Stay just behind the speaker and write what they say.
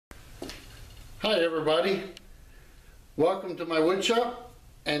Hi everybody, welcome to my wood shop,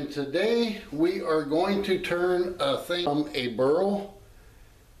 and today we are going to turn a thing from a burl.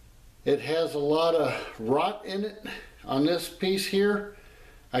 It has a lot of rot in it on this piece here.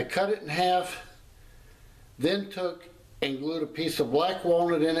 I cut it in half, then took and glued a piece of black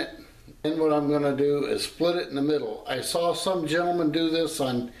walnut in it. And what I'm going to do is split it in the middle. I saw some gentleman do this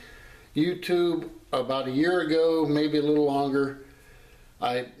on YouTube about a year ago, maybe a little longer.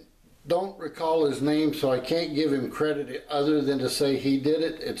 I don't recall his name, so I can't give him credit other than to say he did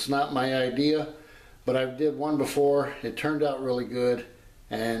it. It's not my idea, but I did one before. It turned out really good,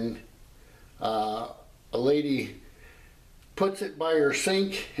 and a lady puts it by her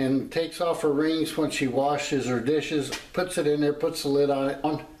sink and takes off her rings when she washes her dishes, puts it in there, puts the lid on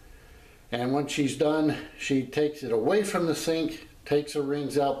it, and when she's done, she takes it away from the sink, takes her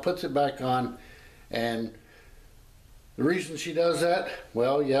rings out, puts it back on. And the reason she does that,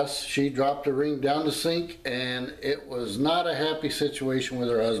 well, yes, she dropped a ring down the sink and it was not a happy situation with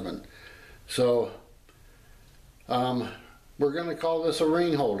her husband. So we're going to call this a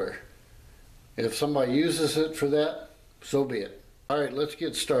ring holder. If somebody uses it for that, so be it. All right, let's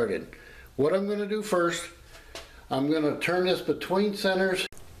get started. What I'm going to do first, I'm going to turn this between centers.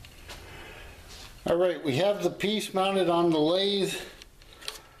 All right, we have the piece mounted on the lathe.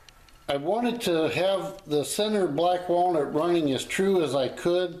 I wanted to have the center black walnut running as true as I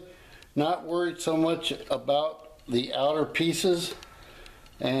could, not worried so much about the outer pieces.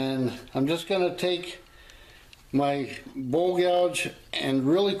 And I'm just going to take my bowl gouge and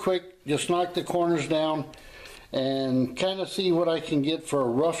really quick just knock the corners down and kind of see what I can get for a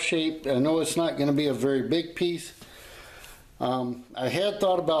rough shape. I know it's not going to be a very big piece. I had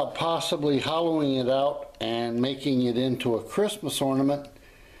thought about possibly hollowing it out and making it into a Christmas ornament.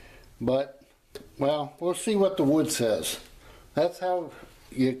 But, well, we'll see what the wood says. That's how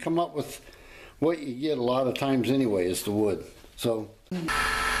you come up with what you get a lot of times anyway, is the wood. So.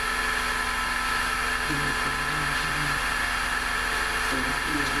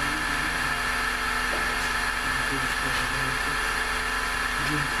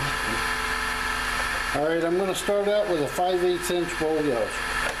 All right, I'm going to start out with a 5/8 inch bowl gouge.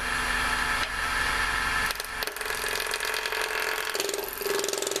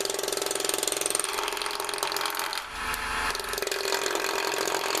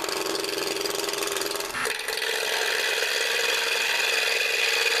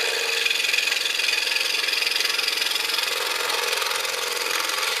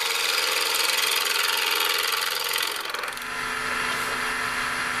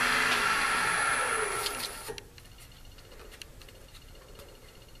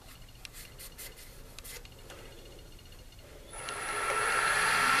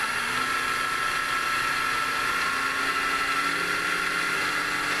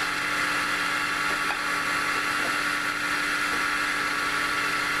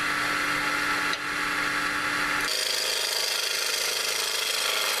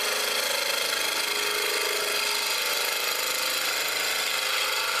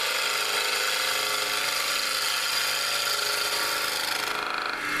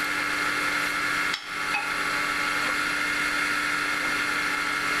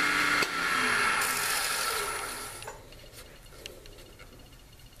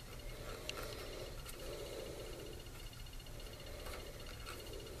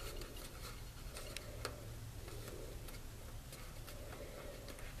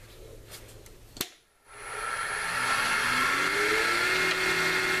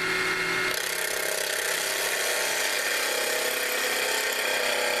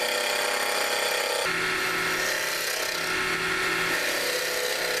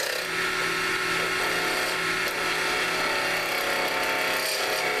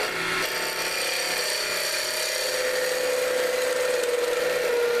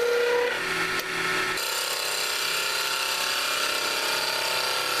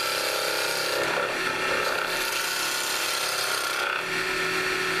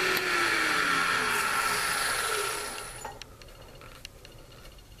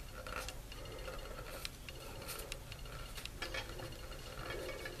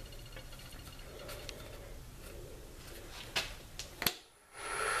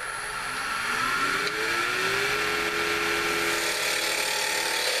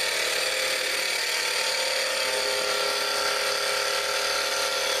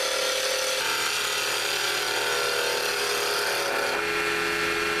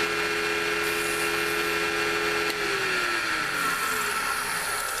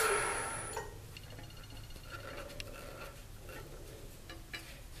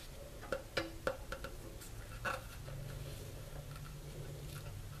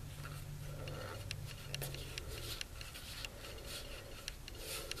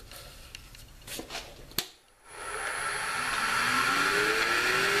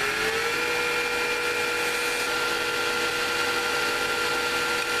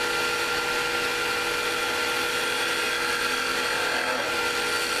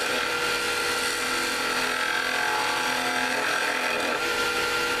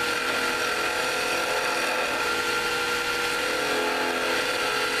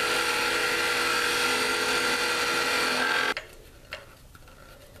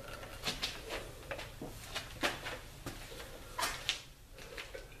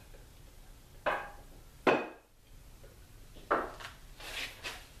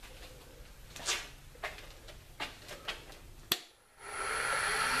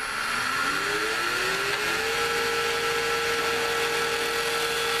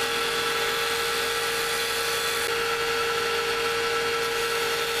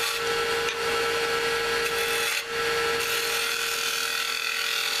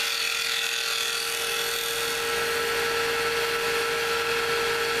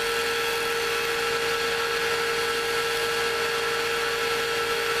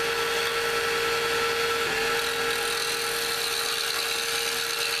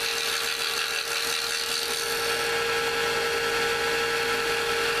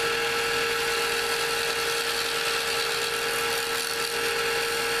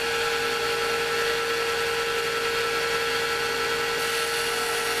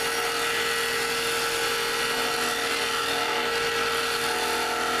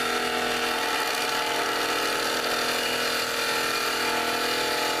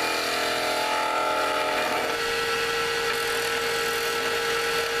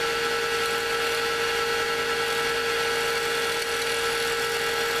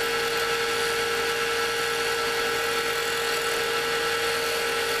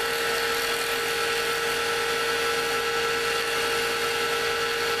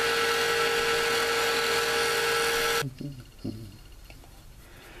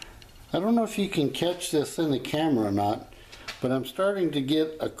 don't know if you can catch this in the camera or not, but I'm starting to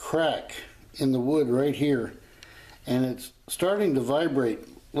get a crack in the wood right here, and it's starting to vibrate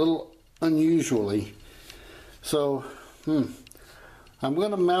a little unusually. So I'm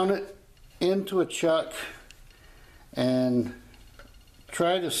going to mount it into a chuck and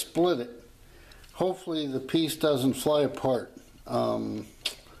try to split it. Hopefully the piece doesn't fly apart. Boy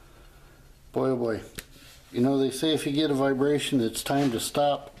oh boy, you know, they say if you get a vibration it's time to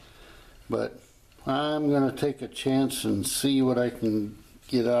stop, but I'm going to take a chance and see what I can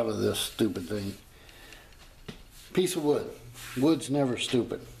get out of this stupid thing. Piece of wood. Wood's never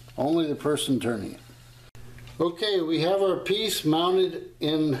stupid, only the person turning it. Okay, we have our piece mounted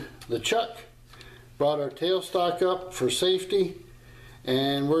in the chuck. Brought our tailstock up for safety,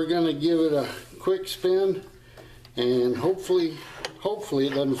 and we're going to give it a quick spin, and hopefully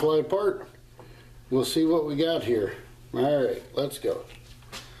it doesn't fly apart. We'll see what we got here. All right, let's go.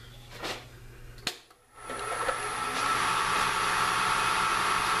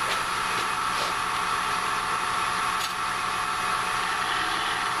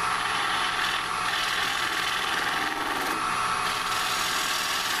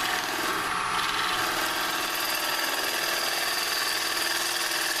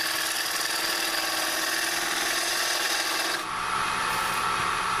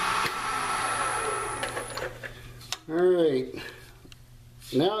 Alright,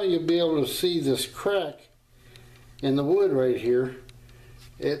 now you'll be able to see this crack in the wood right here.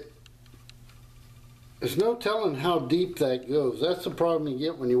 There's no telling how deep that goes. That's the problem you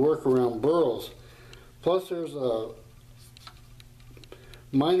get when you work around burls. Plus there's a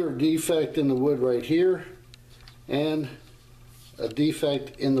minor defect in the wood right here, and a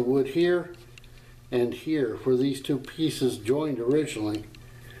defect in the wood here and here where these two pieces joined originally.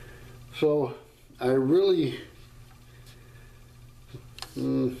 So I really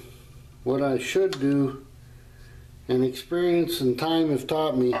what I should do, and experience and time have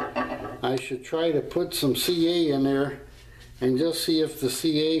taught me, I should try to put some CA in there and just see if the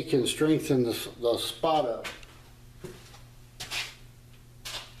CA can strengthen the spot up.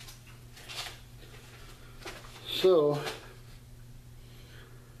 So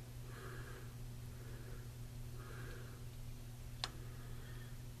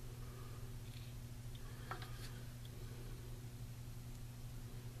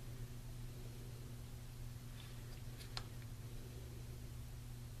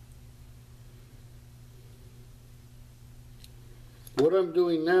what I'm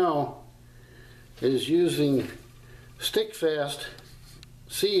doing now is using stick fast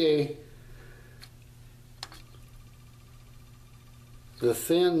CA, the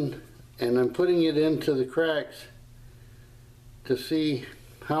thin, and I'm putting it into the cracks to see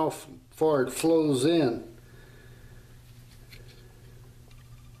how far it flows in.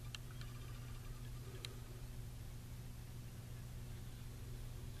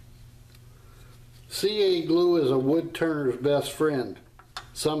 CA glue is a wood turner's best friend,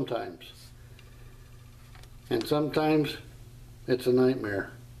 sometimes. And sometimes it's a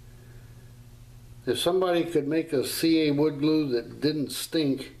nightmare. If somebody could make a CA wood glue that didn't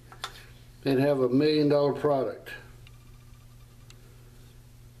stink, they'd have $1 million product.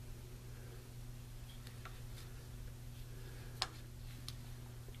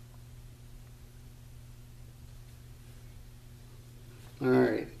 All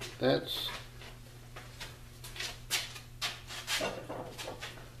right, that's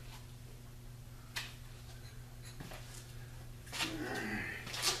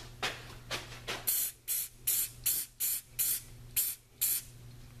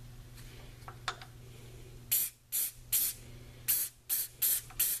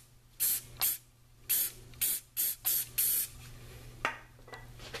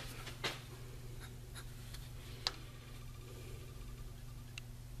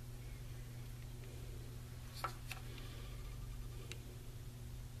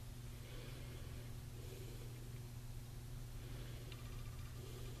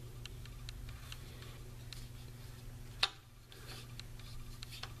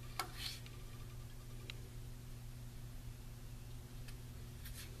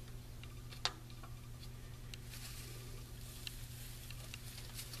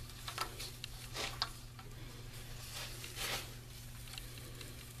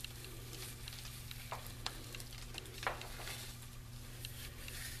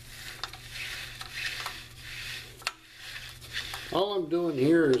all I'm doing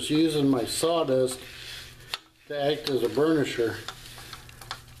here is using my sawdust to act as a burnisher.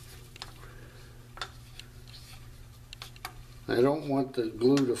 I don't want the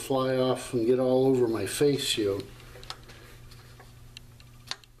glue to fly off and get all over my face shield.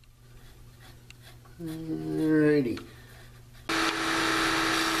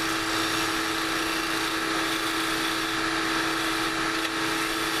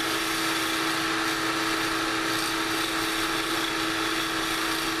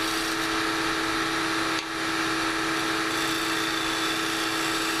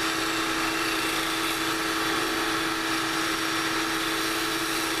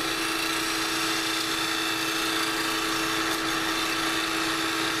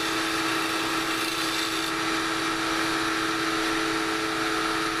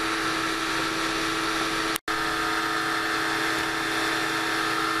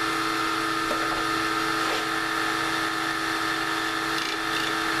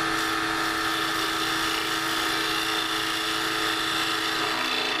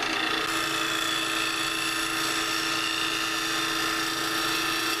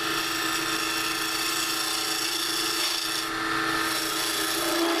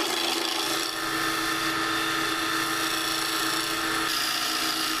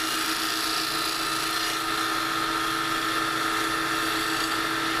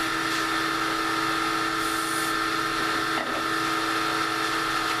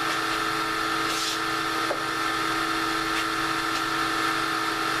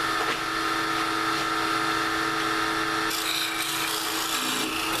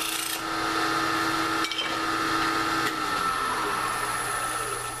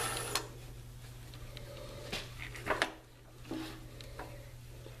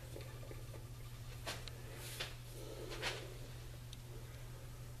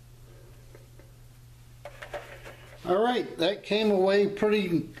 All right, that came away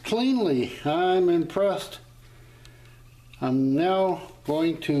pretty cleanly. I'm impressed. I'm now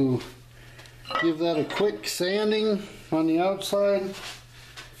going to give that a quick sanding on the outside,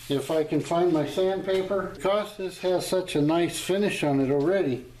 if I can find my sandpaper. Because this has such a nice finish on it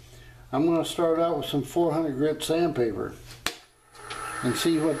already, I'm going to start out with some 400 grit sandpaper and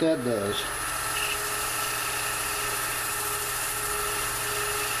see what that does.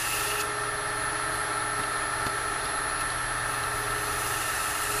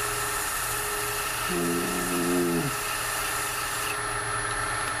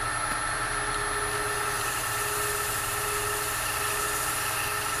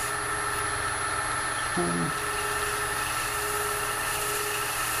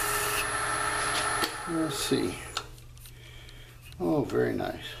 Let's see. Oh, very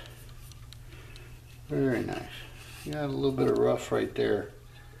nice. Very nice. Got a little bit of rough right there.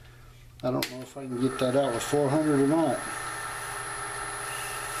 I don't know if I can get that out with 400 or not.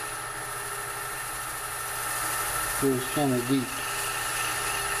 It was kind of deep.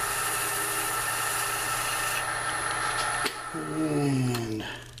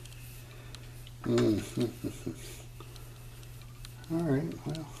 And all right,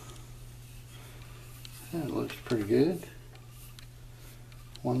 well, that looks pretty good.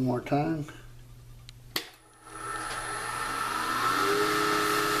 One more time.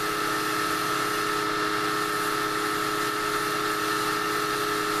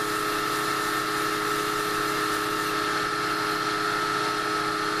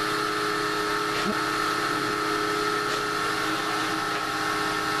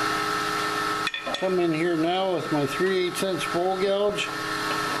 Come in here now with my 3/8 inch bowl gouge.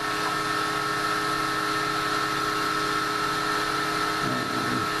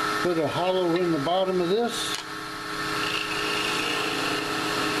 Put a hollow in the bottom of this.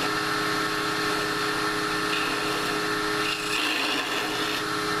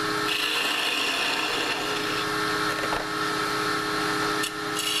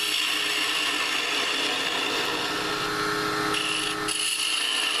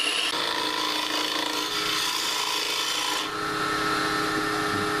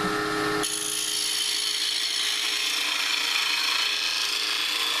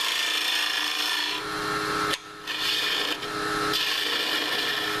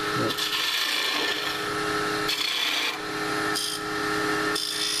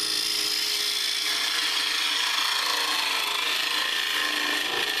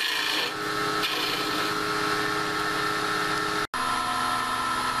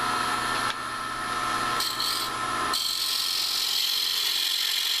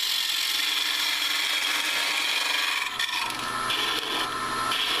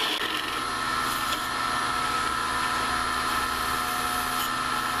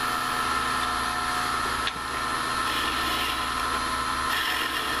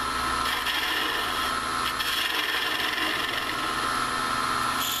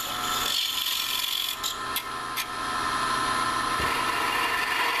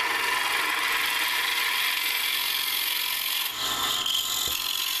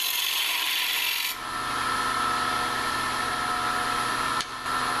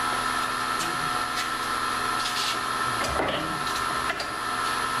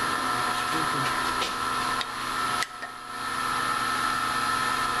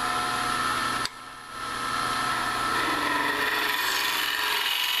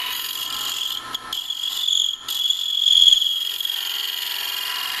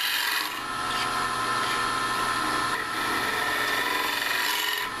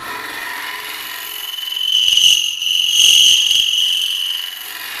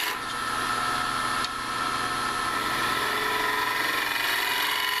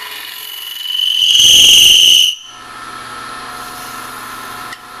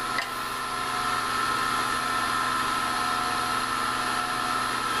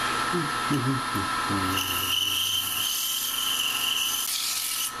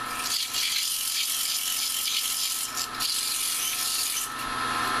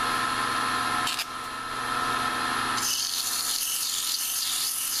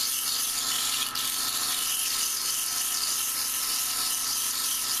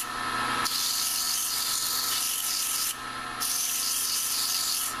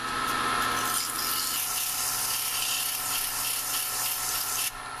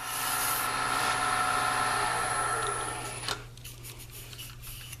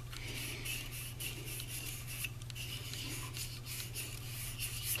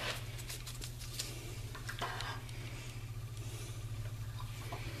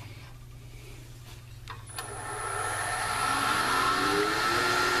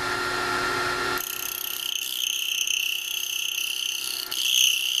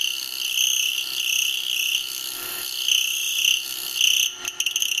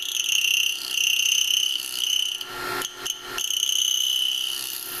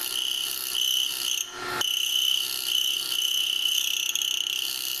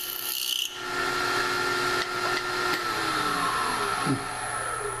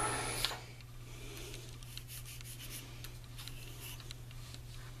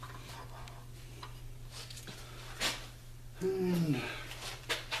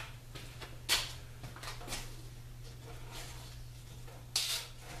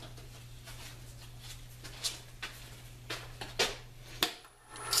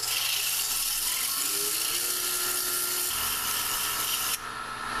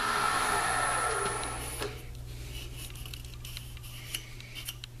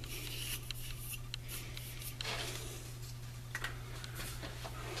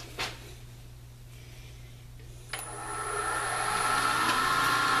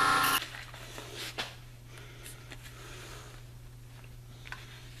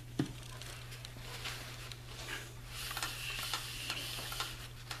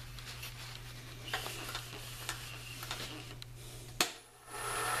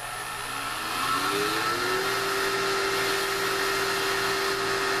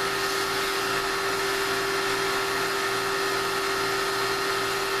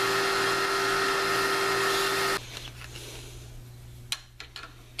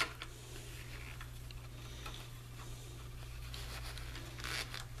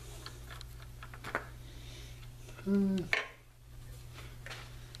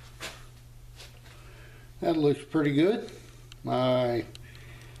 That looks pretty good. Well,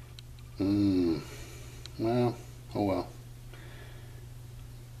 oh well.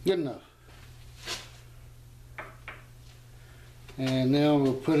 Good enough. And now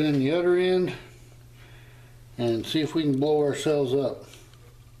we'll put in the other end and see if we can blow ourselves up.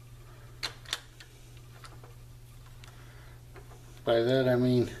 By that I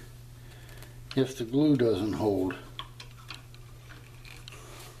mean if the glue doesn't hold.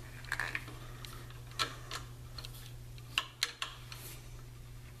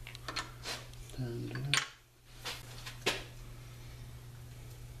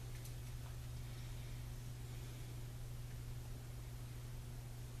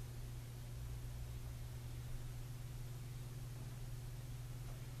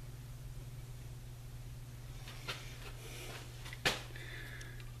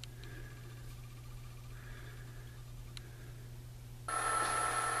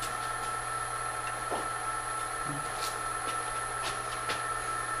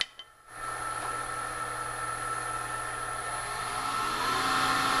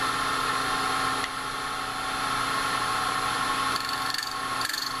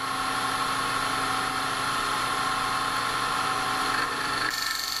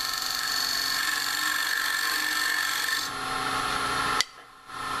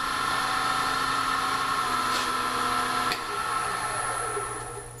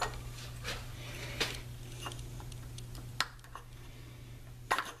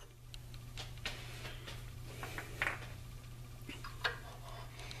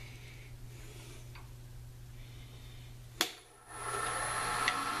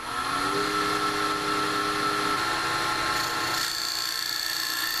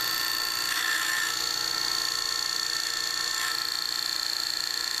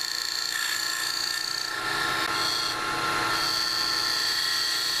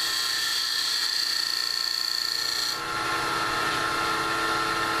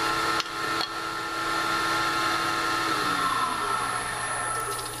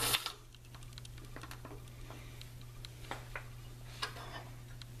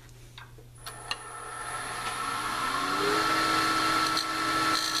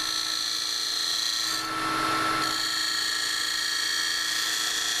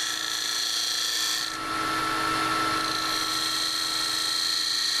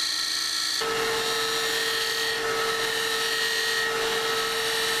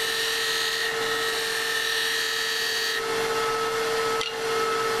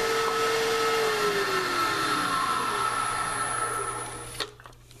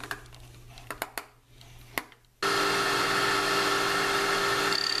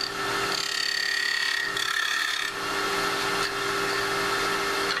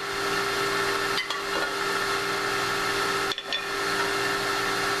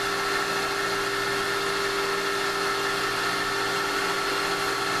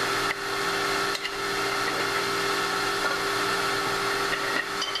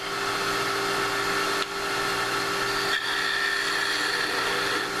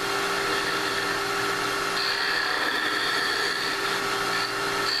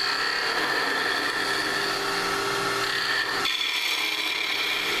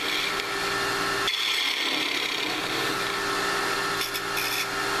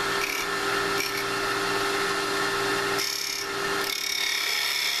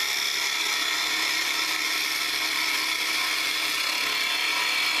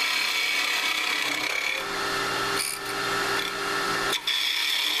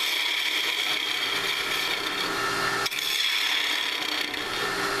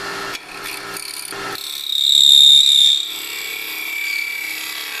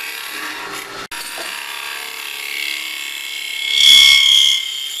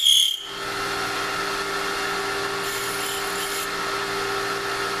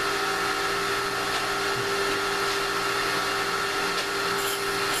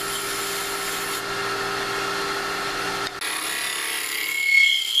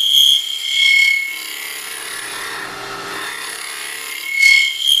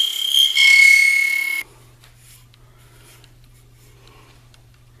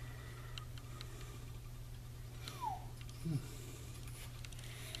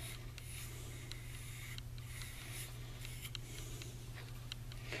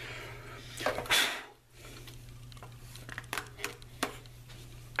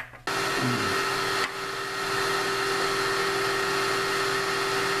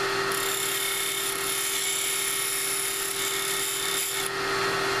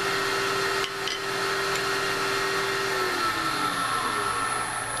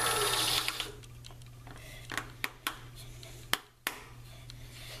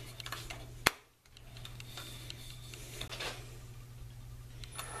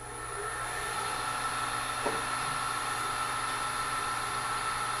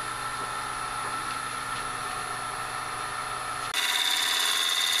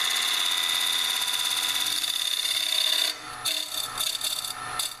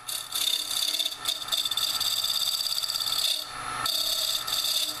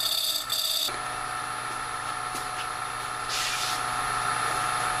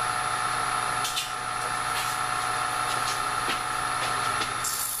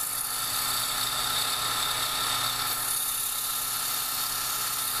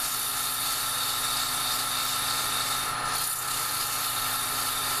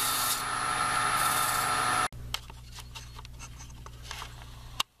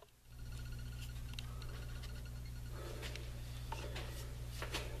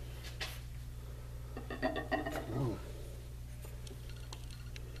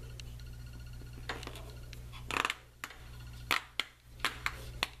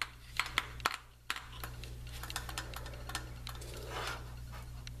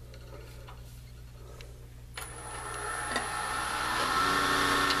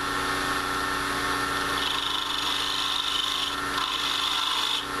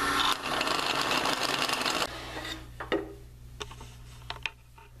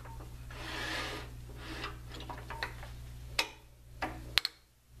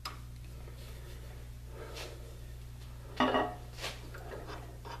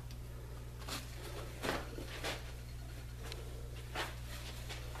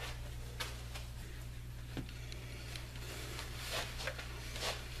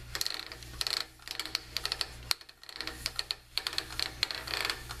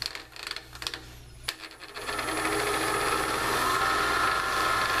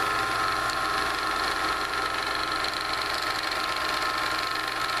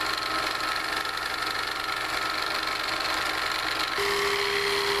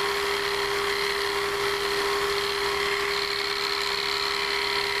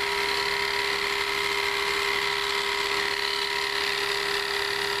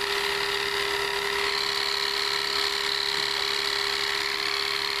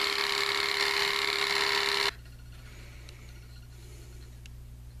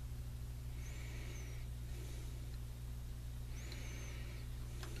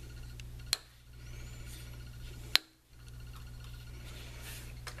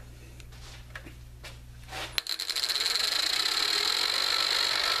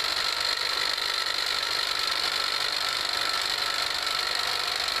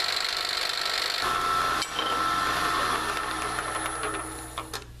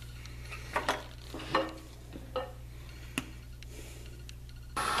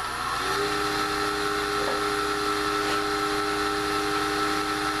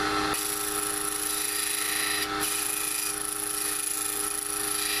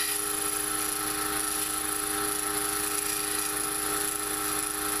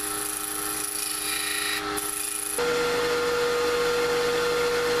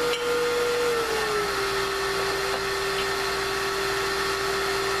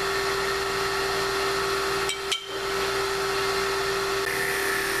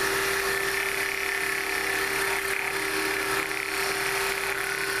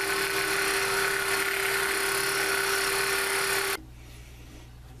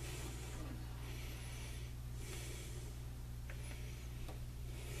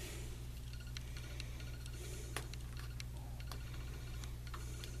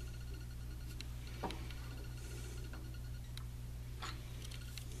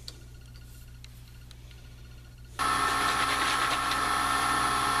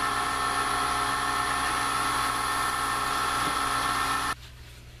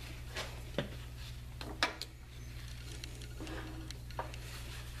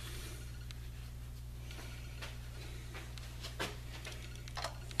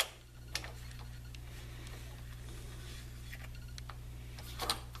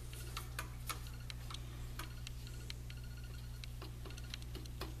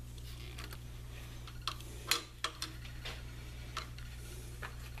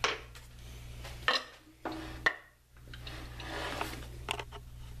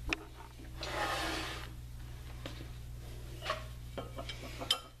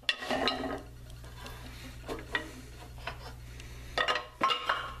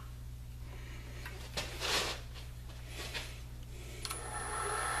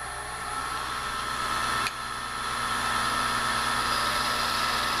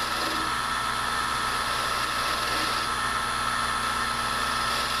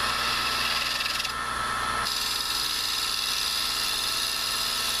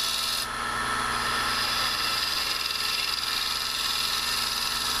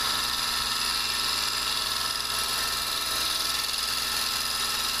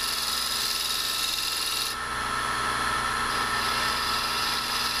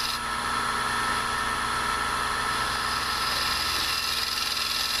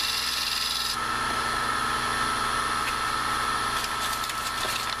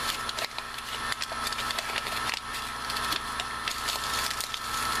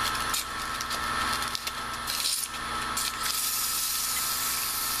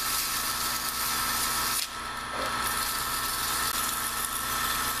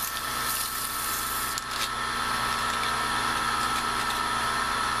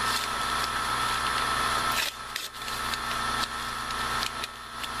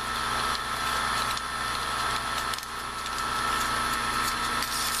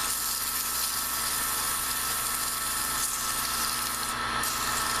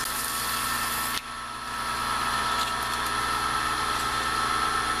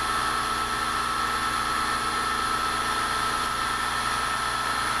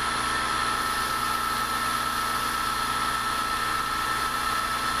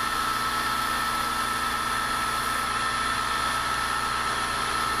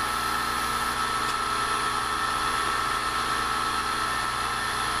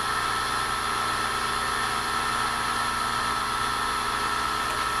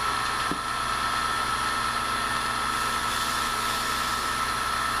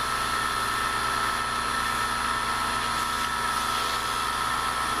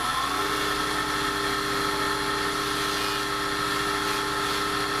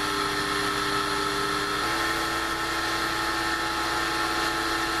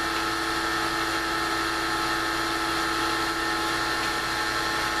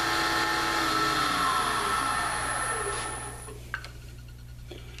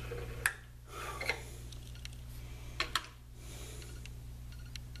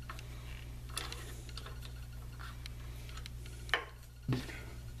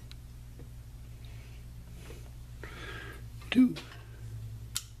 2.